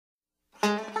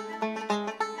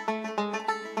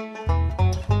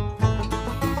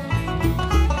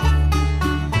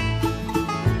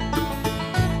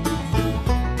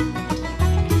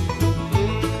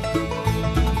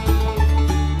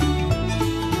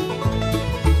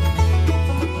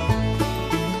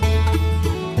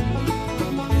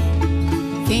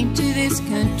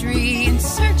country in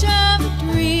search of a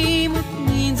dream, with the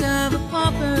means of a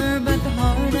pauper but the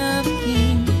heart of a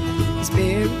king. His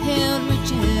spirit held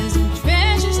riches and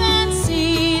treasures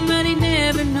unseen, but he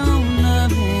never known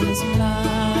love in his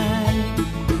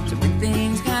life. So when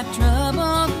things got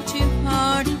trouble too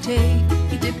hard to take,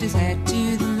 he tipped his hat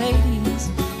to the ladies,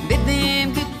 bid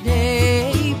them good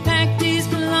day. He packed his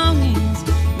belongings,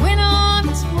 went on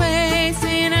his way,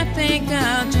 saying, I think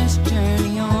I'll just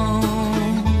journey on.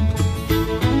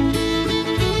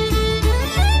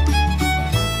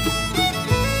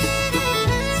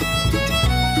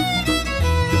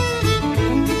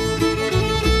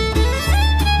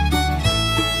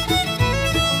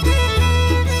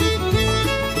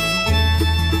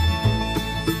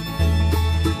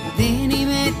 Then he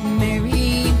met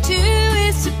Mary, and to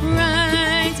his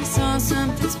surprise, he saw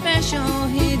something special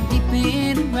hid deep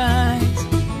in her eyes.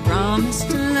 He promised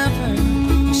to love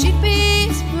her, she'd be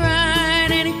his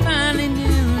bride, and he finally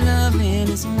knew love in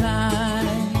his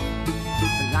life.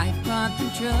 But life brought them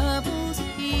troubles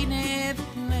he never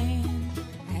planned.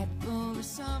 Hat full of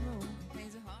sorrow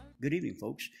plays a heart. Good evening,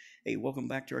 folks. Hey, welcome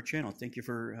back to our channel. Thank you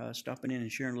for stopping in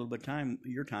and sharing a little bit of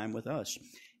your time with us.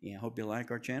 Yeah, I hope you like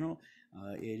our channel.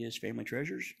 It is Family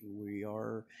Treasures. We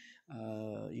are,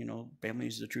 family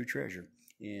is the true treasure.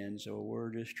 And so we're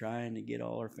just trying to get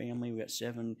all our family. We got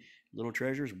 7 little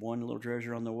treasures, 1 little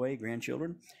treasure on the way,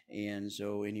 grandchildren. And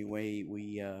so anyway,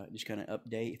 we just kind of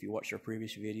update. If you watched our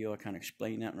previous video, I kind of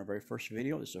explained that in our very first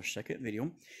video. This is our second video.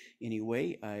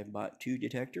 Anyway, I bought 2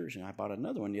 detectors, and I bought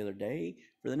another one the other day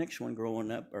for the next one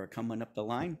growing up or coming up the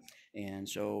line. And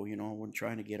so, we're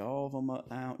trying to get all of them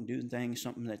out and doing things,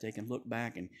 something that they can look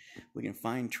back and we can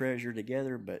find treasure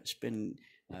together, but spend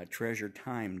treasure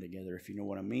time together, if you know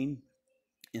what I mean.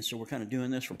 And so we're kind of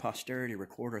doing this for posterity,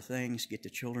 record our things, get the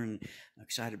children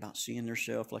excited about seeing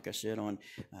themselves, like I said, on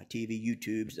TV,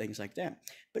 YouTube, things like that.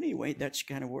 But anyway, that's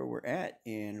kind of where we're at,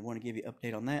 and I want to give you an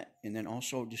update on that. And then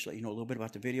also just let you know a little bit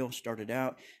about the video. Started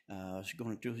out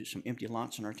going through some empty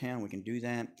lots in our town. We can do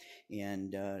that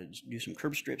and do some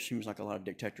curb strips. Seems like a lot of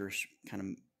detectors kind of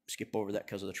skip over that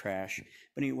because of the trash.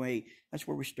 But anyway, that's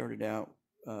where we started out.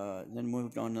 Then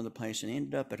moved on to another place and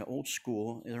ended up at an old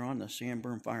school. They're on the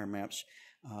Sanborn fire maps.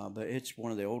 But it's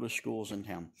one of the oldest schools in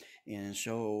town. And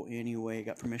so anyway,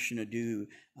 got permission to do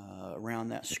around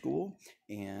that school.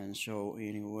 And so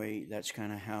anyway, that's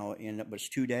kind of how it ended up. But it's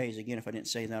 2 days, again, if I didn't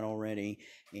say that already.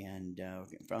 And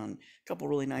found a couple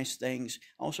really nice things.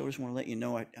 Also, I just want to let you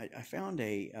know, I found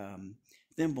a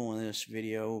thimble in this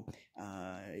video.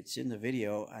 It's in the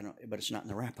video, but it's not in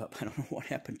the wrap-up. I don't know what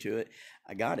happened to it.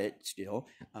 I got it still,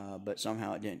 but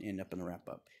somehow it didn't end up in the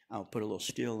wrap-up. I'll put a little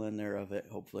still in there of it.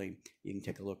 Hopefully you can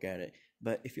take a look at it.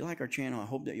 But if you like our channel, I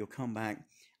hope that you'll come back,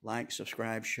 like,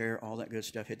 subscribe, share, all that good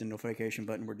stuff. Hit the notification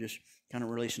button. We're just kind of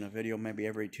releasing a video maybe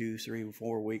every 2, 3,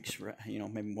 4 weeks,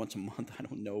 maybe once a month. I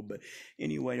don't know. But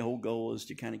anyway, the whole goal is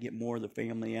to kind of get more of the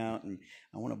family out. And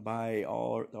I want to buy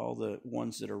all the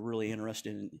ones that are really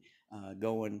interested in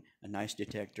going a nice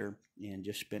detector and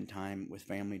just spend time with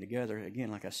family together.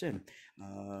 Again, like I said,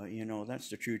 that's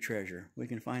the true treasure. We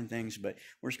can find things, but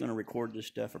we're just going to record this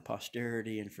stuff for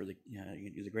posterity and for the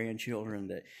grandchildren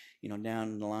that,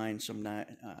 down the line some night,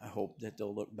 I hope that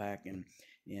they'll look back and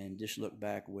just look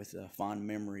back with fond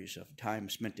memories of time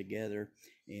spent together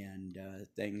and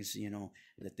things,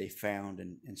 that they found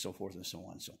and so forth and so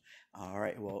on. So, all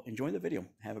right, well, enjoy the video.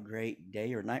 Have a great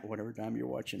day or night, whatever time you're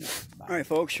watching it. Bye. All right,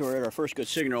 folks, we're at our first good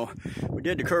signal. We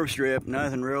did the curb strip,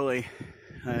 nothing really,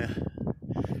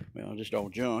 just all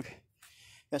junk.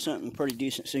 Got something pretty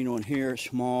decent signal in here,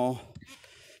 small.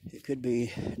 It could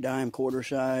be dime, quarter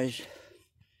size.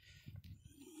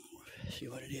 Let's see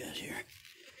what it is here.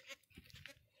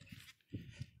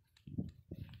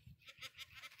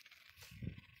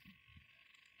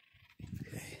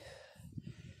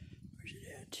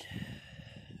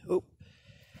 Oh,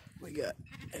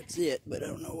 that's it, but I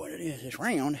don't know what it is. It's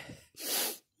round.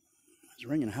 It's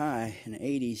ringing high in the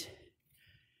 80s.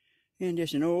 And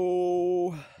just an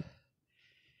old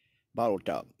bottle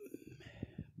top.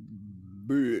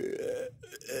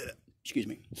 Excuse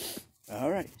me.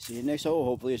 All right, see you next hole.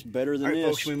 Hopefully it's better than this. All right,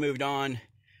 folks, we moved on.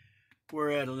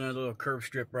 We're at another little curb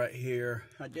strip right here.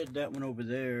 I did that one over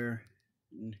there.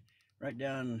 And right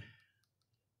down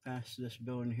past this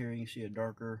building here, you can see a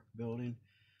darker building.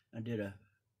 I did a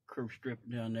curb strip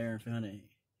down there and found a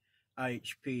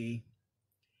IHP,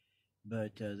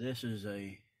 but this is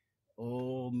a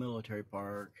old military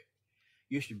park.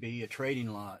 Used to be a trading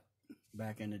lot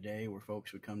back in the day where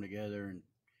folks would come together and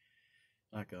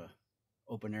like a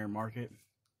open air market,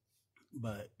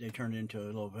 but they turned into a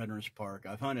little veterans park.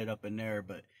 I've hunted up in there,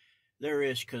 but there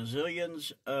is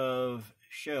gazillions of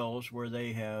shells where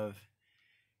they have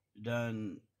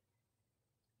done,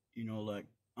 you know, like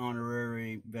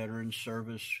honorary veterans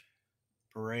service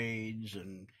parades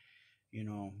and, you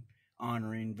know,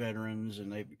 honoring veterans,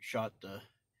 and they've shot the,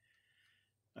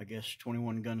 I guess,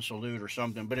 21 gun salute or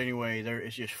something. But anyway,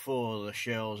 it's just full of the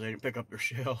shells. They didn't pick up their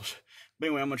shells. But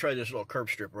anyway, I'm gonna try this little curb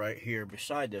strip right here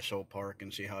beside this old park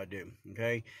and see how I do.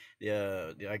 Okay,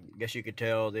 I guess you could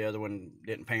tell the other one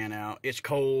didn't pan out. It's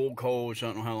cold, so I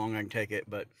don't know how long I can take it,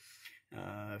 but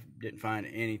didn't find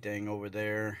anything over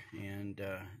there, and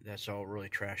that's all really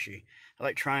trashy. I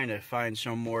like trying to find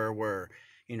somewhere where,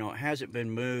 you know, it hasn't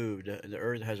been moved. The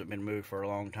earth hasn't been moved for a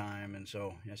long time, and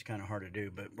so that's kind of hard to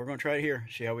do. But we're going to try it here,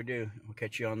 see how we do. We'll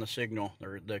catch you on the signal,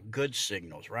 or the good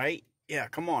signals, right? Yeah,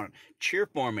 come on. Cheer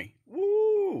for me.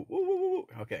 Woo! Woo, woo, woo.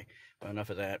 Okay, well, enough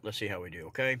of that. Let's see how we do,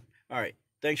 okay? All right.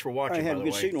 Thanks for watching, I had by a the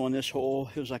good way. signal on this hole.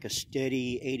 It was like a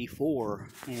steady 84,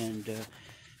 and of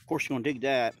course you're going to dig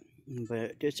that,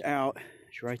 but it's out.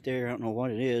 It's right there. I don't know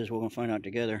what it is. We're going to find out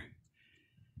together.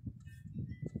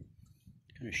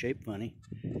 Kind of shaped funny.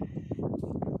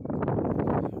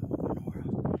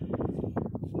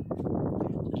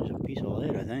 This is a piece of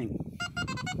lead, I think.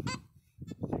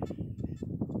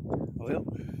 Well,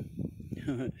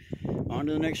 on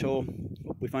to the next hole.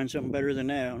 Hope we find something better than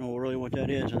that. I don't know really what that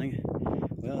is. I think,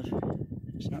 well,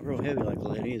 it's not real heavy like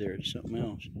lead either. It's something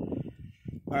else.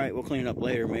 Alright, we'll clean it up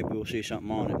later. Maybe we'll see something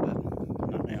on it,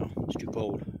 but not now. It's too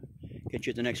cold. Catch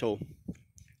you at the next hole.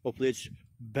 Hopefully it's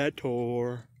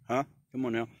better. Huh? Come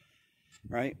on now.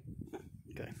 Right?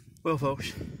 Okay. Well,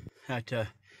 folks, that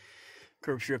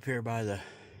curb strip here by the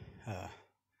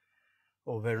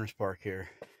old Veterans Park here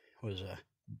was a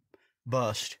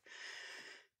bust.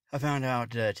 I found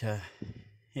out that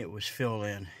it was filled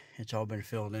in. It's all been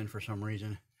filled in for some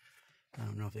reason. I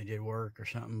don't know if they did work or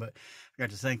something, but I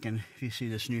got to thinking, if you see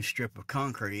this new strip of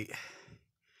concrete,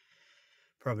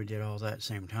 probably did all that at the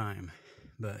same time.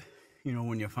 But, you know,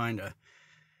 when you find a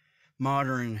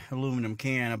modern aluminum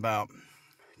can about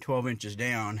 12 inches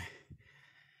down,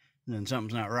 then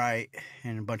something's not right,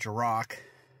 and a bunch of rock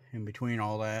in between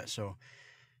all that, so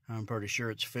I'm pretty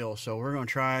sure it's filled. So we're going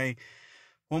to try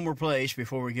one more place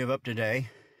before we give up today,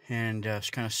 and it's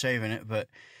kind of saving it, but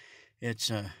it's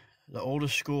the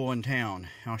oldest school in town.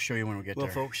 I'll show you when we get there.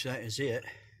 Well, folks, that is it.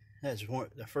 That's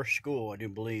the first school, I do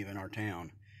believe, in our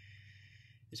town.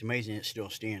 It's amazing it's still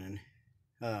standing.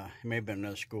 It may have been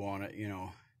another school on it, you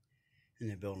know, and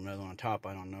they built another one on top,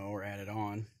 I don't know, or added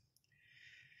on.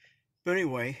 But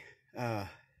anyway, I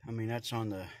mean, that's on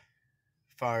the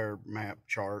fire map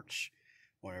charts,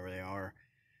 whatever they are,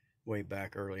 way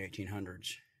back early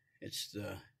 1800s. It's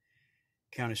the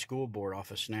county school board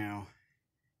office now.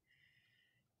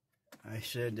 I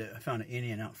said I found an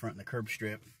Indian out front in the curb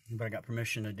strip, but I got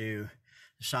permission to do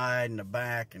the side and the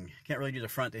back, and can't really do the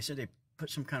front. They said they put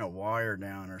some kind of wire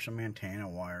down, or some antenna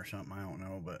wire or something, I don't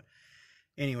know. But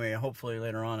anyway, hopefully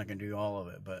later on I can do all of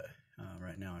it, but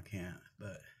right now I can't.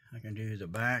 But I can do the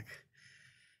back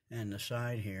and the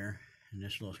side here, and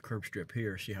this little curb strip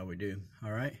here, see how we do.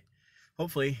 All right,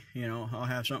 hopefully, you know, I'll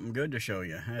have something good to show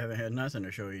you. I haven't had nothing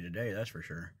to show you today, that's for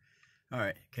sure. All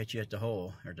right, catch you at the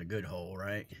hole, or the good hole,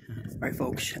 right? All right,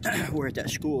 folks, we're at that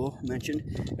school I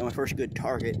mentioned. Got my first good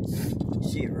target.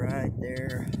 See it right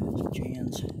there. Some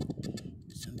chins,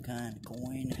 some kind of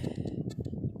coin.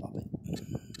 Pop it.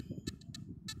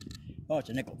 Oh, it's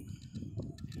a nickel.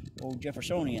 Old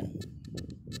Jeffersonian.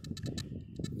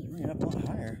 Bring it up a lot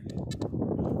higher.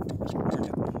 That's a quarter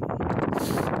nickel.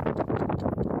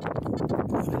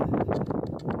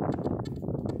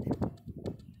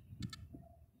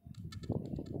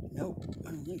 Nope,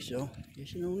 I don't think so.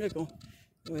 Just no nickel.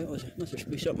 Well, must there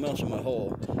be something else in my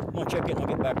hole. I'm gonna check it and I'll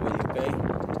get back with you, okay?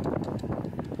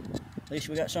 At least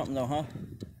we got something though, huh?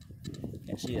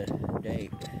 Can't see a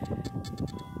date.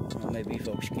 Well, maybe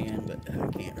folks can, but I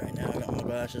can't right now. I got my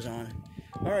glasses on.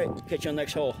 All right, catch you on the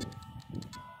next hole.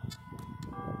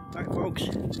 All right,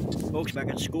 folks, back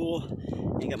at school.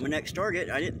 I got my next target.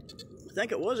 I didn't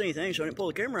think it was anything, so I didn't pull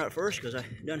the camera out first because I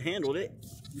done handled it.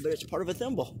 But it's part of a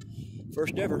thimble.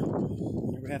 First ever.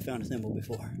 Never have found a thimble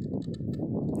before.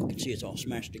 You can see it's all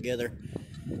smashed together.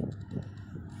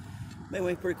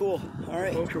 Anyway, pretty cool. All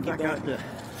right, folks, we're back out to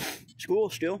school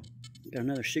still. Got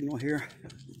another signal here.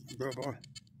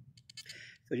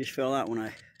 It just fell out when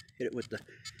I hit it with the...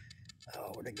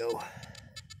 Oh, where'd it go?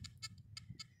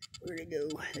 Where'd it go?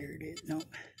 There it is. Nope.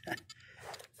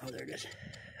 Oh, there it is.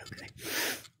 Okay.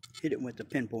 Hit it with the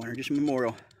pinpointer. Just a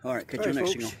memorial. All right, catch you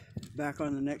next signal. Back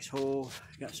on the next hole.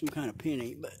 Got some kind of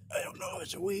penny, but I don't know if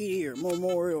it's a weedy or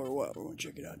memorial or what. We're going to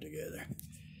check it out together.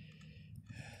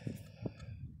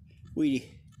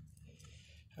 Weedy.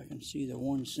 I can see the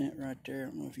 1 cent right there. I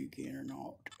don't know if you can or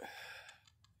not.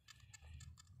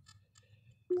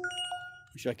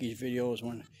 It's like these videos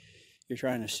when you're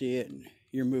trying to see it and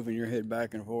you're moving your head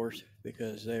back and forth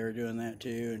because they are doing that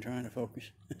too and trying to focus.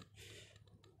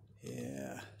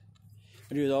 Yeah.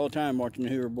 I do it all the time watching the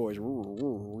Hoover Boys.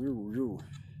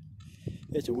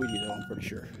 It's a Wheatie though, I'm pretty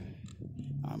sure.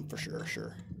 I'm for sure.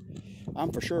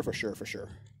 I'm for sure.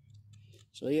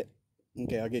 See it?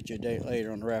 Okay, I'll get you a date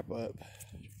later on the wrap up.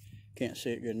 Can't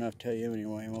see it good enough to tell you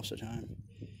anyway most of the time.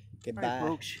 Okay, bye. All right,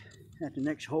 folks, at the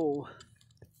next hole.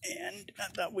 And I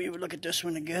thought we would look at this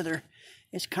one together.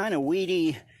 It's kind of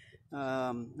weedy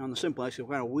on the simplex, it's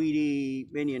kind of weedy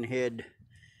Indian head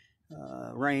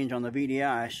range on the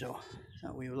VDI, so I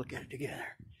thought we would look at it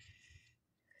together.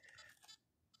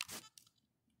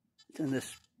 It's in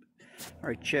this,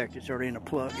 already checked, it's already in a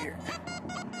plug here.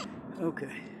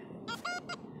 Okay.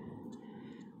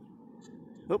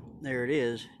 Oh, there it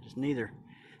is. Just neither.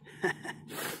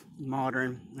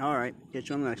 Modern. All right, get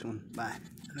you on the next one. Bye.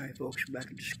 All right, folks,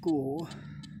 back at the school.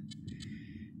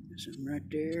 There's something right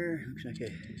there. Looks like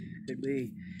it could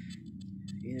be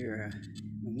either a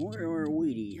memorial or a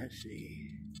Wheatie. Let's see.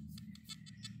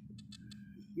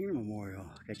 Your memorial.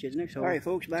 Catch you at the next hole. All right,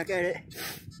 folks, back at it.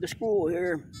 The school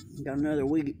here. Got another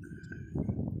Wheatie.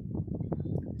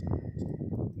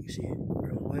 You can see it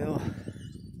real well.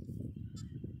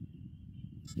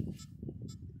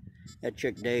 Got to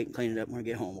check the date and clean it up when I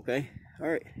get home, okay? All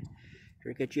right.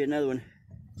 Try to catch you another one.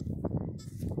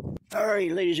 All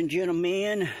right, ladies and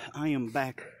gentlemen, I am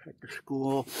back at the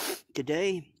school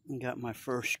today. I got my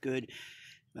first good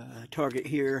target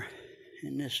here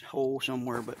in this hole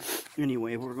somewhere, but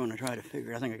anyway, we're going to try to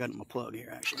figure it. I think I got my plug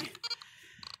here, actually.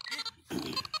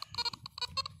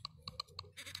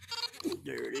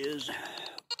 There it is.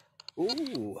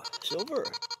 Ooh, silver.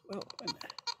 Well, wait a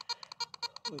minute.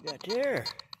 What we got there?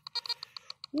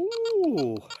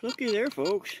 Ooh, looky there,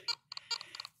 folks.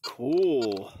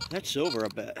 Cool. That's silver, I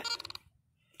bet.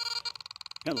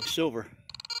 That looks silver.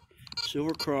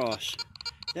 Silver cross.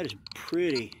 That is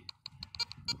pretty.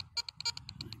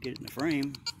 Get it in the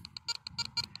frame.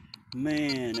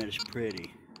 Man, that is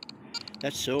pretty.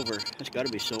 That's silver. That's got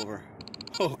to be silver.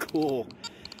 Oh, cool.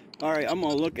 All right, I'm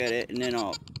going to look at it, and then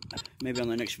I'll, maybe on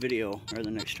the next video, or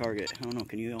the next target. I don't know,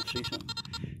 can you all see some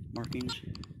markings?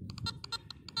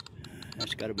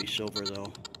 That's got to be silver,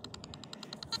 though.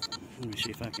 Let me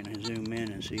see if I can zoom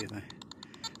in and see if I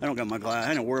don't got my glass.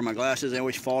 I don't wear my glasses. They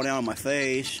always fall down on my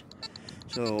face.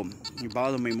 So you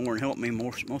bother me more and help me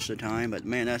most of the time. But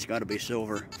man, that's got to be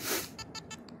silver.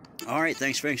 All right,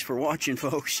 thanks for watching,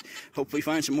 folks. Hope we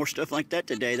find some more stuff like that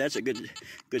today. That's a good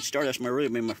start. That's my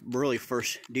really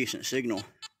first decent signal.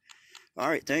 All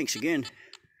right, thanks again.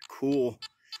 Cool.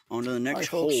 On to the next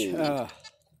hole. Folks,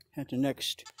 at the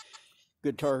next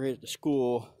good target at the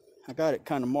school. I got it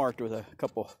kind of marked with a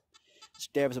couple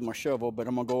stabs of my shovel, but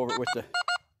I'm gonna go over it with the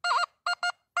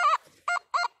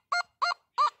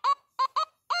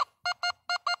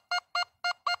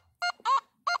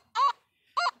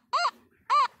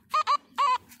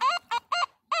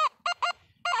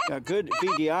got good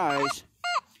VDIs,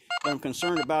 but I'm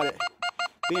concerned about it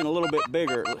being a little bit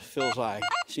bigger. It feels like,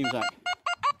 seems like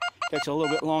takes a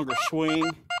little bit longer swing.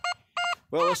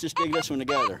 Well, let's just dig this one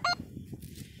together.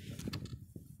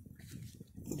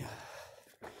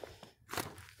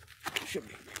 Should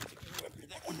be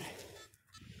that one.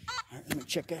 All right, let me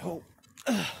check that hole.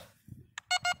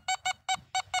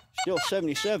 Still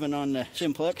 77 on the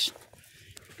simplex.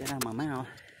 Get that out of my mouth.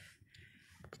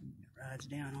 It rides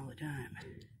down all the time.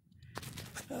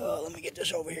 Oh, let me get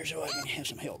this over here so I can have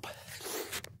some help.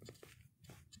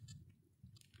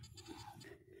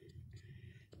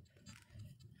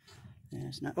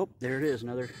 It's not. Oh, there it is.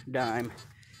 Another dime.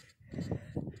 It's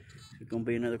gonna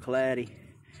be another Claddy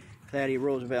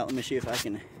Roosevelt. Let me see if I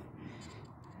can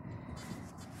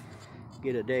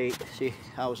get a date. See,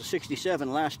 I was a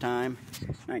 67 last time,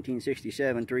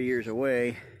 1967, 3 years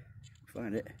away.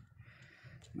 Find it.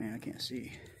 Man, I can't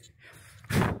see.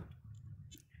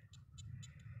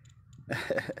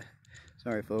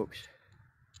 Sorry, folks.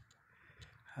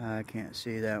 I can't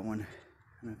see that one. I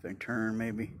don't know if I can turn,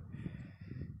 maybe.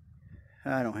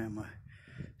 I don't have my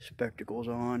spectacles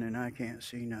on, and I can't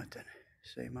see nothing.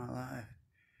 Save my life.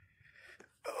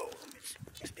 Oh, let me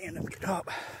stand up and get up.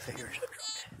 Fingers are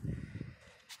dropped.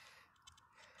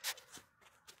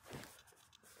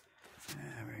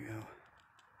 There we go.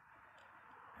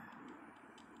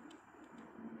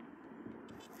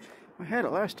 I had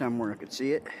it last time where I could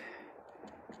see it.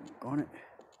 On it.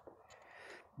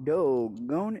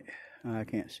 Doggone it. I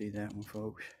can't see that one,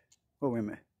 folks. Oh, wait a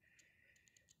minute.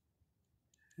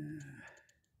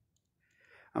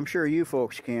 I'm sure you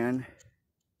folks can.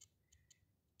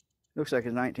 Looks like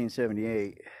it's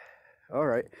 1978. All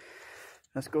right,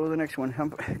 let's go to the next one.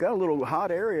 Got a little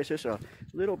hot area. It's just a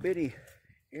little bitty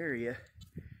area.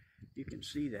 You can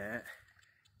see that.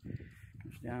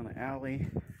 It's down the alley.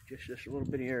 Just this little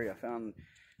bitty area. I found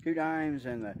 2 dimes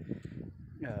and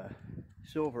the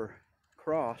silver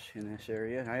cross in this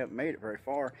area. I haven't made it very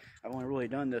far. I've only really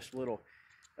done this little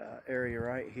area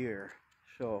right here,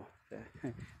 so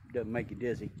it doesn't make you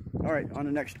dizzy. All right, on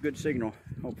the next good signal.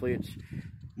 Hopefully it's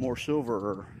more silver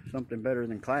or something better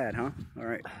than clad, huh? All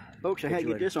right, folks, I had to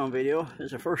get this on video. This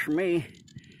is a first for me.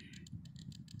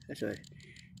 That's a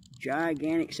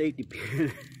gigantic safety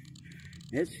pin.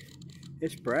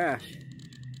 It's brass,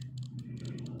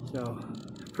 so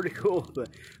pretty cool, but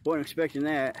wasn't expecting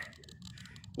that.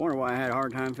 Wonder why I had a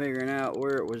hard time figuring out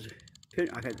where it was.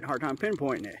 I had a hard time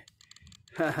pinpointing it.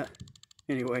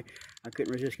 Anyway, I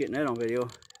couldn't resist getting that on video.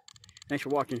 Thanks for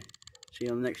watching. See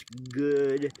you on the next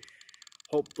good,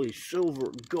 hopefully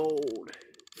silver gold,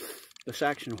 the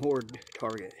Saxon Horde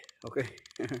target. Okay,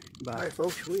 bye. All right,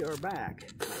 folks, we are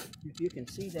back. If you can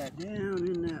see that down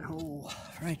in that hole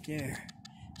right there,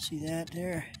 see that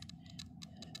there?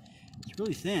 It's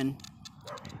really thin.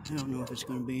 I don't know if it's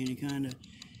going to be any kind of.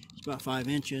 It's about 5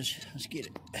 inches. Let's get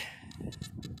it.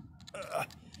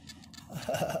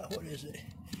 What is it?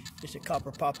 It's a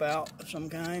copper pop out of some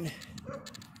kind.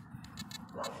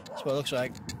 That's what it looks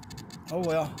like. Oh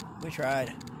well, we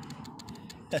tried.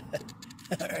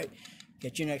 Alright,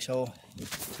 get you next hole.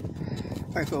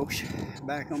 Alright folks,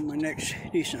 back on my next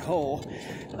decent hole.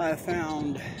 I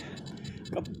found a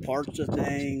couple parts of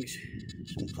things,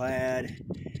 some clad.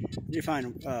 I did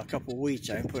find a couple wheats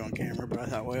I didn't put on camera, but I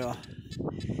thought, well,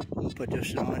 I'm gonna put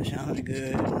this on. It sounded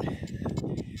good.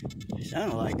 It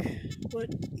sounded like, what?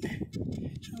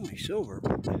 It sounded like silver.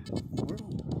 What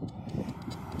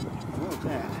was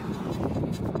that?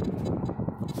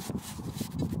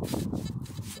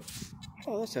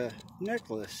 Oh, that's a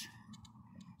necklace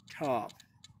top,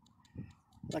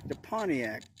 like the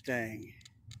Pontiac thing.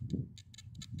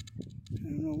 I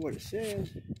don't know what it says.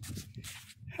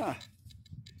 Huh.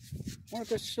 I wonder if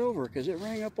that's silver, because it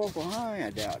rang up awful high. I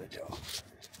doubt it, though.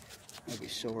 Maybe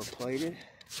silver plated.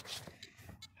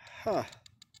 Huh.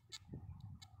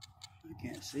 I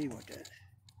can't see what that.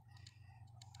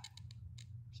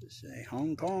 Does it say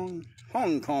Hong Kong?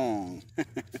 Hong Kong.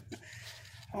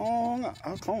 Hong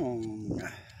Kong.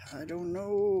 I don't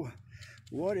know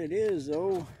what it is,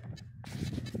 though.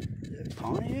 Is it a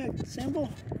Pontiac symbol?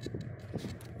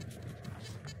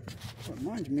 What it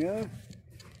reminds me of.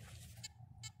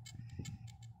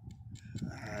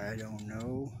 I don't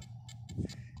know.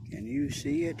 Can you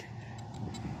see it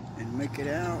and make it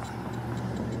out?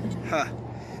 Huh.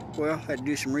 Well, I had to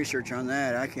do some research on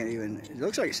that. I can't even. It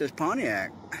looks like it says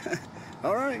Pontiac.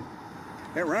 All right.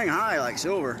 It rang high like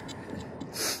silver.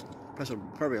 Plus,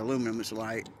 probably aluminum is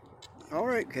light. All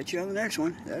right. Catch you on the next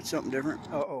one. That's something different.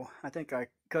 Uh-oh. I think I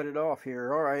cut it off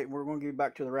here. All right. We're going to get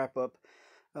back to the wrap-up.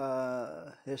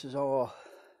 This is all,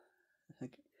 I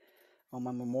think, all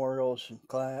my memorials and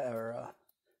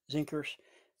zinkers.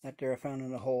 That there I found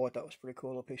in the hole. I thought was pretty cool.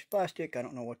 Little piece of plastic. I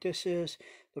don't know what this is.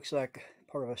 Looks like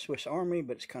part of a Swiss Army,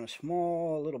 but it's kind of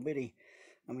small, a little bitty.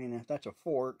 I mean, if that's a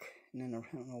fork, and then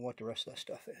I don't know what the rest of that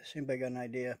stuff is. Anybody got an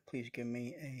idea? Please give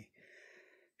me a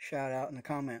shout out in the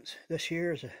comments. This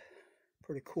here is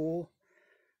pretty cool.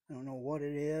 I don't know what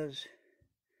it is.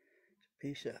 It's a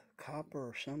piece of copper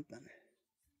or something.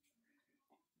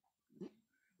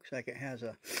 Looks like it has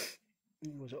a.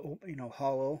 It was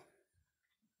hollow.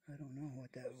 I don't know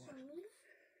what that was.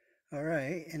 All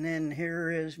right, and then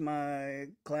here is my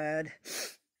clad,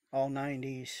 all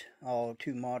 90s, all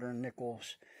 2 modern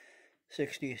nickels,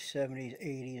 60s, 70s,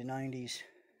 80s, 90s,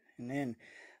 and then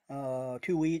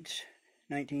 2 wheats,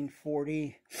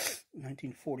 1940,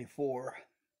 1944.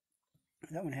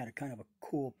 That one had a kind of a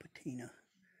cool patina.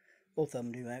 Both of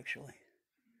them do, actually.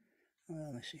 Well,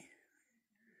 let me see.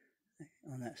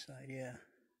 On that side, yeah.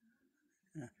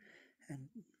 And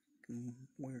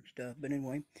weird stuff, but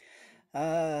anyway,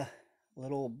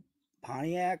 little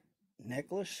Pontiac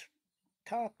necklace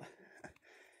top,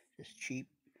 just cheap.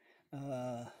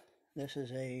 This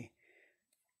is a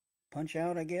punch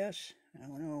out, I guess. I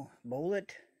don't know,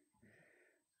 bullet.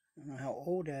 I don't know how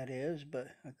old that is, but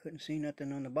I couldn't see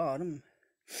nothing on the bottom.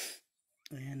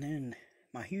 And then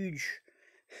my huge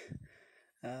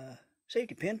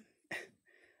safety pin.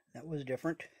 That was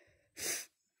different.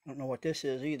 I don't know what this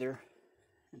is either.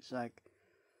 It's like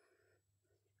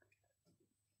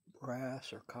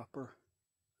brass or copper.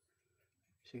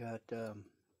 So you got,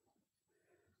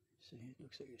 see, it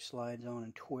looks like it slides on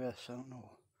and twists. I don't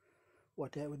know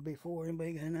what that would be for.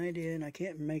 Anybody got an idea? And I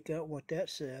can't make out what that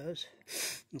says.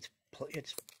 It's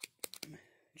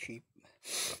cheap.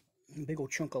 A big old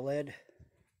chunk of lead.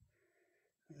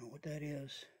 I don't know what that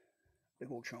is.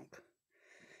 Big old chunk.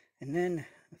 And then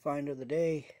the find of the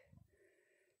day.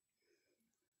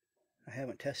 I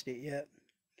haven't tested it yet,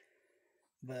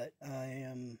 but I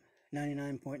am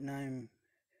 99.9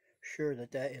 sure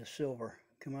that that is silver.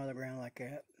 Come out of the ground like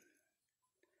that.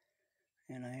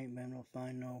 And I ain't been able to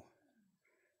find no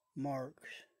marks.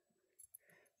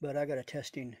 But I got a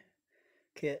testing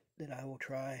kit that I will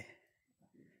try.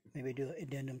 Maybe do an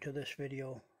addendum to this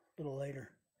video a little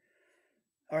later.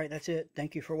 Alright, that's it.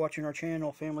 Thank you for watching our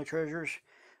channel, Family Treasures.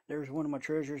 There's one of my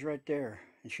treasures right there.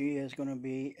 And she is going to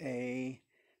be a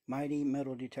mighty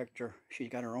metal detector. She's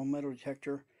got her own metal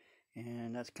detector.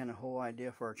 And that's kind of the whole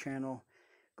idea for our channel.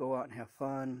 Go out and have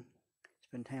fun.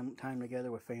 Spend time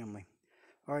together with family.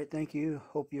 Alright, thank you.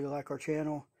 Hope you like our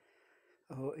channel.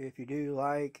 If you do,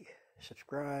 like,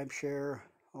 subscribe, share,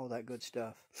 all that good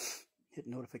stuff. Hit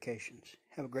notifications.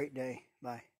 Have a great day.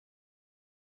 Bye.